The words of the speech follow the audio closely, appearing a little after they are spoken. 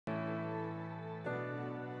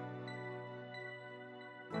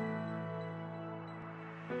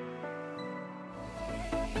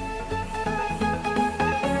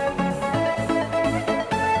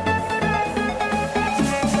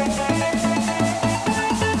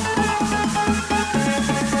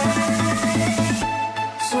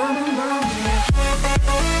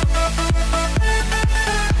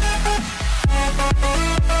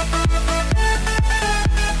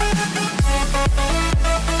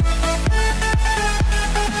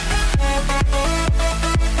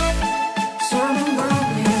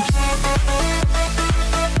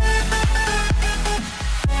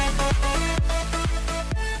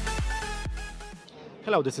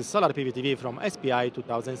Hello, this is Solar PVTV from SPI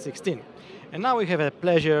 2016. And now we have a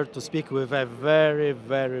pleasure to speak with a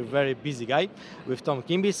very busy guy, with Tom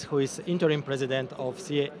Kimbis, who is interim president of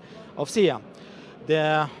SEIA,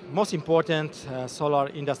 the most important solar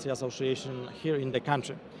industry association here in the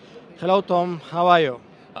country. Hello, Tom, how are you?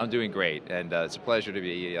 I'm doing great, and it's a pleasure to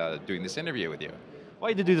be doing this interview with you.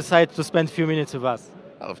 Why did you decide to spend a few minutes with us?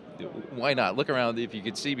 Oh, why not? Look around. If you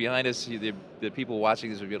could see behind us, the people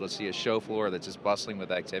watching this will be able to see a show floor that's just bustling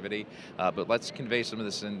with activity. But let's convey some of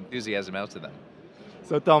this enthusiasm out to them.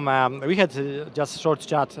 So Tom, we had just a short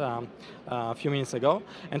chat a few minutes ago,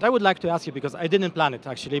 and I would like to ask you, because I didn't plan it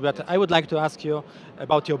actually, but I would like to ask you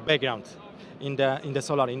about your background in the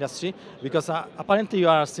solar industry, because apparently you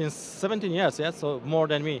are since 17 years, yes, so more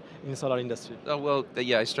than me in solar industry. Oh, well,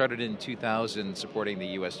 yeah, I started in 2000 supporting the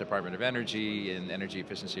U.S. Department of Energy in energy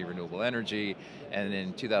efficiency and renewable energy, and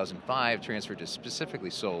in 2005 transferred to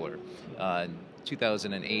specifically solar. In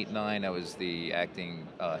 2008-9, I was the acting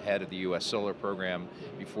head of the U.S. solar program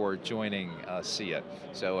before joining SEIA.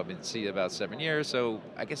 So I've been at SEIA about 7 years, so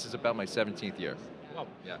I guess it's about my 17th year. Oh.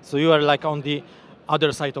 Yeah. So you are like on the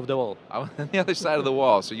other side of the wall. I'm on the other side of the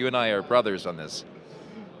wall, so you and I are brothers on this.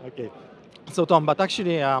 Okay. So Tom, but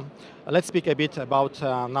actually, let's speak a bit about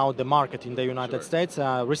now the market in the United States.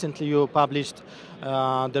 Recently you published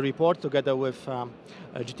the report together with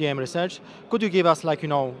GTM Research. Could you give us, like,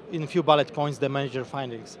 in a few bullet points, the major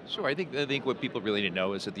findings? Sure, I think what people really need to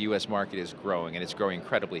know is that the US market is growing, and it's growing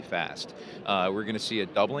incredibly fast. We're going to see a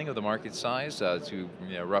doubling of the market size to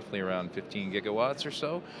roughly around 15 gigawatts or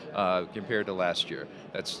so compared to last year.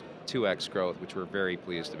 That's 2x growth, which we're very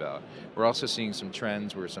pleased about. We're also seeing some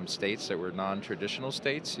trends where some states that were non-traditional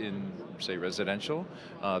states in, say, residential,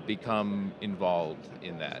 become involved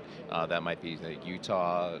in that. That might be like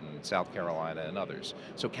Utah and South Carolina and others.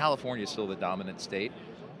 So California is still the dominant state,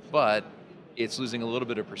 but it's losing a little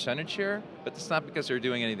bit of percentage share, but it's not because they're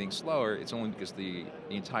doing anything slower, it's only because the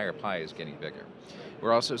entire pie is getting bigger.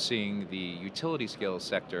 We're also seeing the utility scale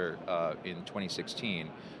sector in 2016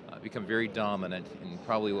 become very dominant and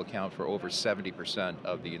probably will account for over 70%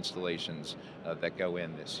 of the installations that go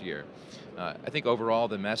in this year. I think overall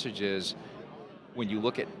the message is, when you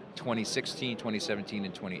look at 2016, 2017,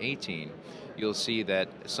 and 2018, you'll see that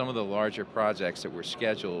some of the larger projects that were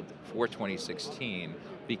scheduled for 2016,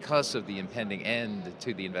 because of the impending end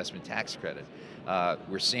to the investment tax credit,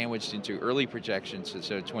 were sandwiched into early projections,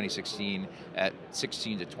 so 2016 at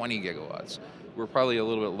 16 to 20 gigawatts. We're probably a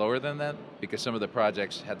little bit lower than that because some of the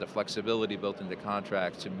projects had the flexibility built into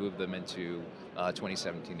contracts to move them into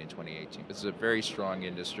 2017 and 2018. This is a very strong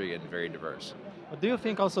industry and very diverse. But do you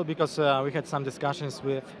think also, because we had some discussions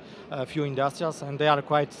with a few industrials and they are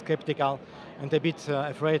quite skeptical and a bit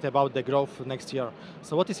afraid about the growth next year.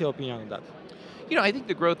 So what is your opinion on that? I think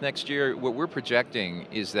the growth next year, what we're projecting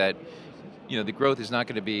is that the growth is not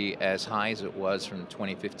going to be as high as it was from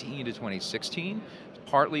 2015 to 2016,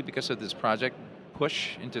 partly because of this project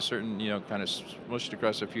push into certain, kind of smushed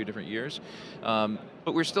across a few different years.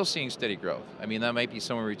 But we're still seeing steady growth. I mean, that might be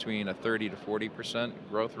somewhere between a 30 to 40%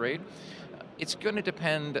 growth rate. It's going to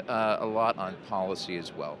depend a lot on policy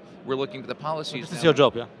as well. We're looking at the policies. This is your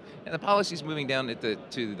job, yeah? And the policy is moving down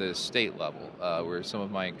to the state level, where some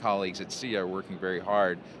of my colleagues at SEIA are working very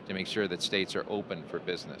hard to make sure that states are open for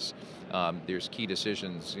business. There's key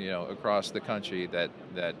decisions, across the country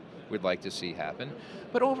that we'd like to see happen.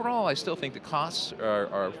 But overall, I still think the costs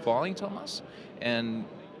are falling, Thomas. And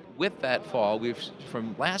with that fall,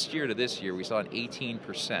 from last year to this year, we saw an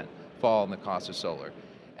 18% fall in the cost of solar.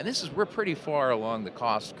 And we're pretty far along the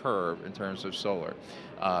cost curve in terms of solar.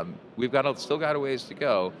 We've still got a ways to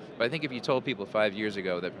go, but I think if you told people 5 years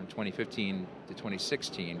ago that from 2015 to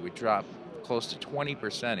 2016 we'd drop close to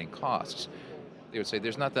 20% in costs, they would say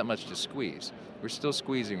there's not that much to squeeze. We're still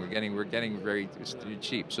squeezing, we're getting very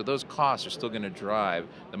cheap. So those costs are still going to drive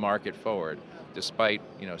the market forward, despite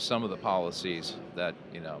some of the policies that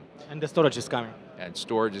And the storage is coming. And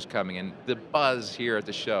storage is coming. And the buzz here at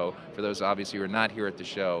the show, for those obviously who are not here at the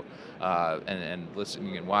show and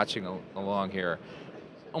listening and watching along here,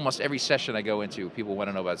 almost every session I go into, people want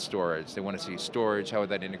to know about storage. They want to see storage, how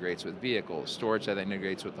that integrates with vehicles, storage, how that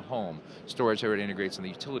integrates with the home, storage, how it integrates on the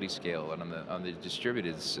utility scale and on the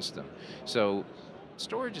distributed system. So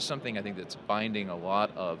storage is something I think that's binding a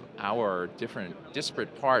lot of our different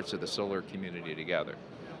disparate parts of the solar community together.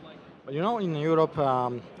 But in Europe,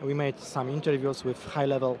 we made some interviews with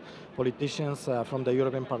high-level politicians from the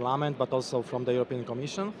European Parliament, but also from the European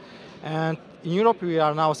Commission. And in Europe, we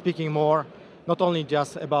are now speaking more not only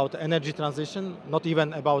just about energy transition, not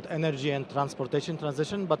even about energy and transportation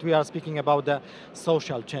transition, but we are speaking about the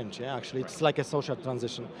social change. Yeah? Actually, it's like a social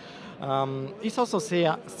transition. Is also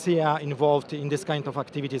SEIA involved in this kind of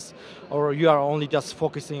activities, or you are only just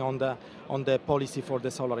focusing on the policy for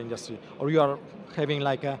the solar industry, or you are having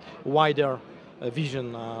like a wider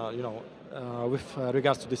vision, with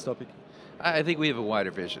regards to this topic? I think we have a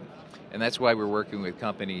wider vision, and that's why we're working with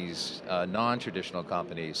companies, non-traditional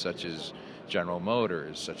companies such as General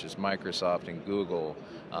Motors, such as Microsoft and Google,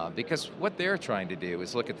 because what they're trying to do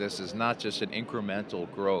is look at this as not just an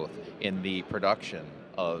incremental growth in the production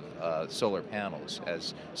of solar panels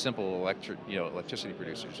as simple electricity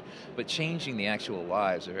producers, but changing the actual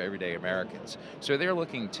lives of everyday Americans. So they're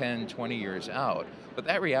looking 10, 20 years out, but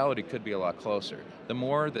that reality could be a lot closer. The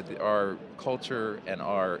more that our culture and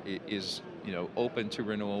is open to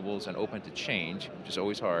renewables and open to change, which is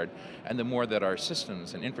always hard, and the more that our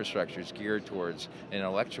systems and infrastructure is geared towards an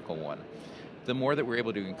electrical one, the more that we're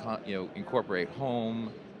able to incorporate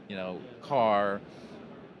home, car,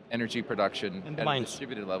 energy production and at a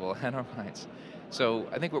distributed level and our mines. So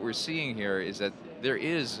I think what we're seeing here is that there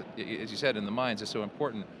is, as you said, in the mines is so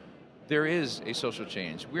important, there is a social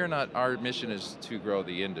change. Our mission is to grow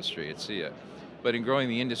the industry at SEIA. But in growing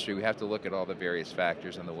the industry, we have to look at all the various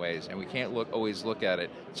factors and the ways, and we can't always look at it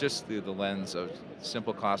just through the lens of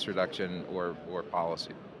simple cost reduction or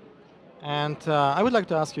policy. And I would like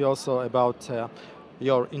to ask you also about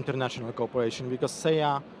your international cooperation, because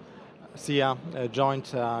SEIA joined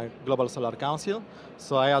Global Solar Council,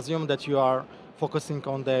 so I assume that you are focusing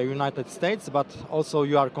on the United States, but also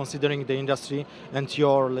you are considering the industry and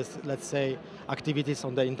your, let's say, activities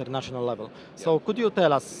on the international level. Yeah. So could you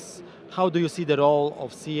tell us, how do you see the role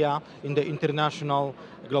of SEIA in the international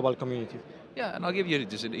global community? Yeah, and I'll give you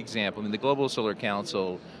just an example. I mean, the Global Solar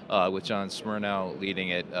Council, with John Smyrnow leading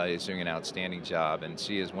it, is doing an outstanding job, and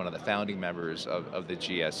SEIA is one of the founding members of the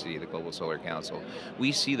GSC, the Global Solar Council.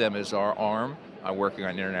 We see them as our arm working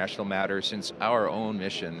on international matters, since our own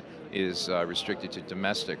mission is restricted to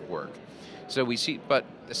domestic work. So we see, but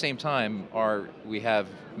at the same time, we have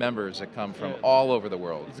members that come from all over the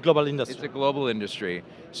world. It's a global industry. It's a global industry.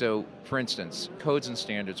 So, for instance, codes and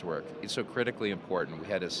standards work. It's so critically important. We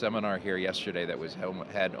had a seminar here yesterday that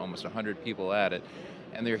had almost 100 people at it,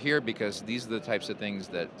 and they're here because these are the types of things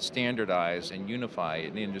that standardize and unify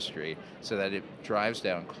an industry so that it drives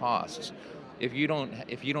down costs. If you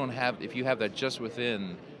have that just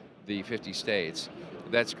within the 50 states,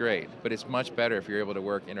 that's great, but it's much better if you're able to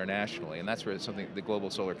work internationally, and that's where the Global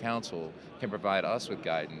Solar Council can provide us with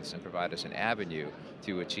guidance and provide us an avenue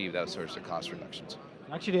to achieve those sorts of cost reductions.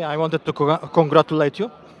 Actually, I wanted to congratulate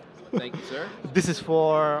you. Thank you, sir. This is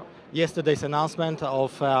for yesterday's announcement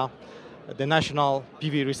of the national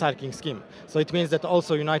PV recycling scheme. So it means that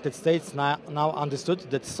also United States now understood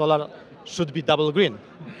that solar should be double green.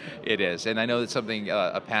 It is, and I know it's something,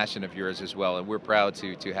 a passion of yours as well, and we're proud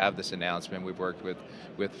to have this announcement. We've worked with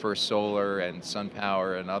First Solar and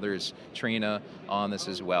SunPower and others, Trina, on this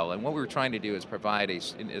as well. And what we're trying to do is provide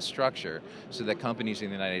a structure so that companies in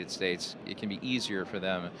the United States, it can be easier for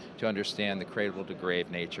them to understand the cradle to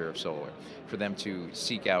grave nature of solar, for them to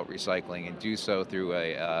seek out recycling and do so through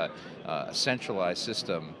a centralized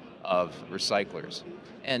system of recyclers.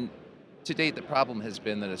 And to date, the problem has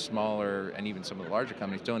been that a smaller and even some of the larger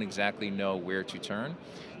companies don't exactly know where to turn.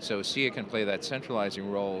 So SEIA can play that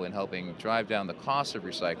centralizing role in helping drive down the cost of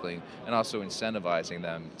recycling and also incentivizing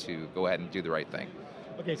them to go ahead and do the right thing.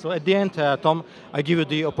 Okay, so at the end, Tom, I give you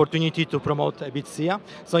the opportunity to promote a bit SEIA.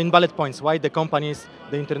 So in bullet points, why the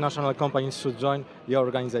international companies should join your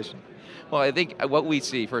organization? Well, I think what we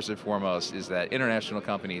see first and foremost is that international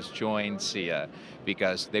companies join SEIA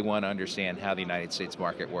because they want to understand how the United States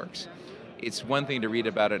market works. It's one thing to read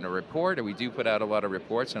about it in a report, and we do put out a lot of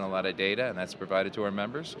reports and a lot of data, and that's provided to our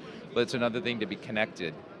members, but it's another thing to be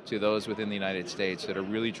connected to those within the United States that are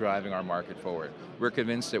really driving our market forward. We're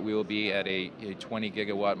convinced that we will be at a 20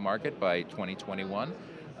 gigawatt market by 2021,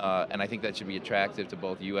 and I think that should be attractive to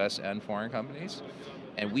both US and foreign companies,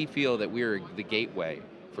 and we feel that we're the gateway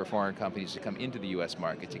for foreign companies to come into the US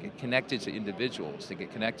market, to get connected to individuals, to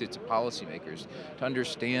get connected to policymakers, to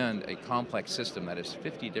understand a complex system that has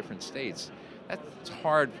 50 different states. That's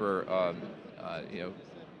hard for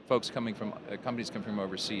companies coming from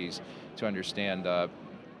overseas to understand the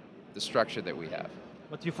structure that we have.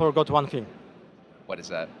 But you forgot one thing. What is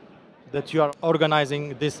that? that you are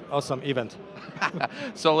organizing this awesome event.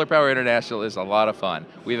 Solar Power International is a lot of fun.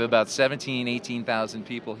 We have about 18,000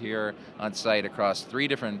 people here on site across 3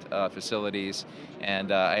 different facilities,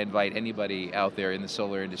 and I invite anybody out there in the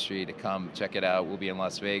solar industry to come check it out. We'll be in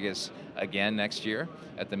Las Vegas again next year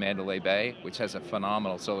at the Mandalay Bay, which has a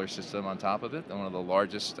phenomenal solar system on top of it, and one of the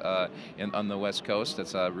largest on the West Coast.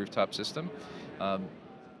 That's a rooftop system.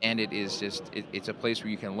 And it is it's a place where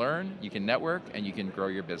you can learn, you can network, and you can grow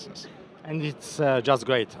your business. And it's just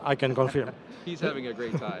great, I can confirm. He's having a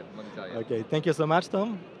great time, let me tell you. Okay, thank you so much,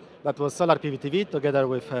 Tom. That was Solar PV TV together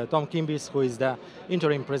with Tom Kimbis, who is the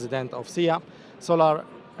interim president of SEIA, Solar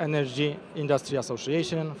Energy Industry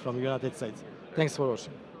Association from the United States. Thanks for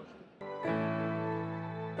watching.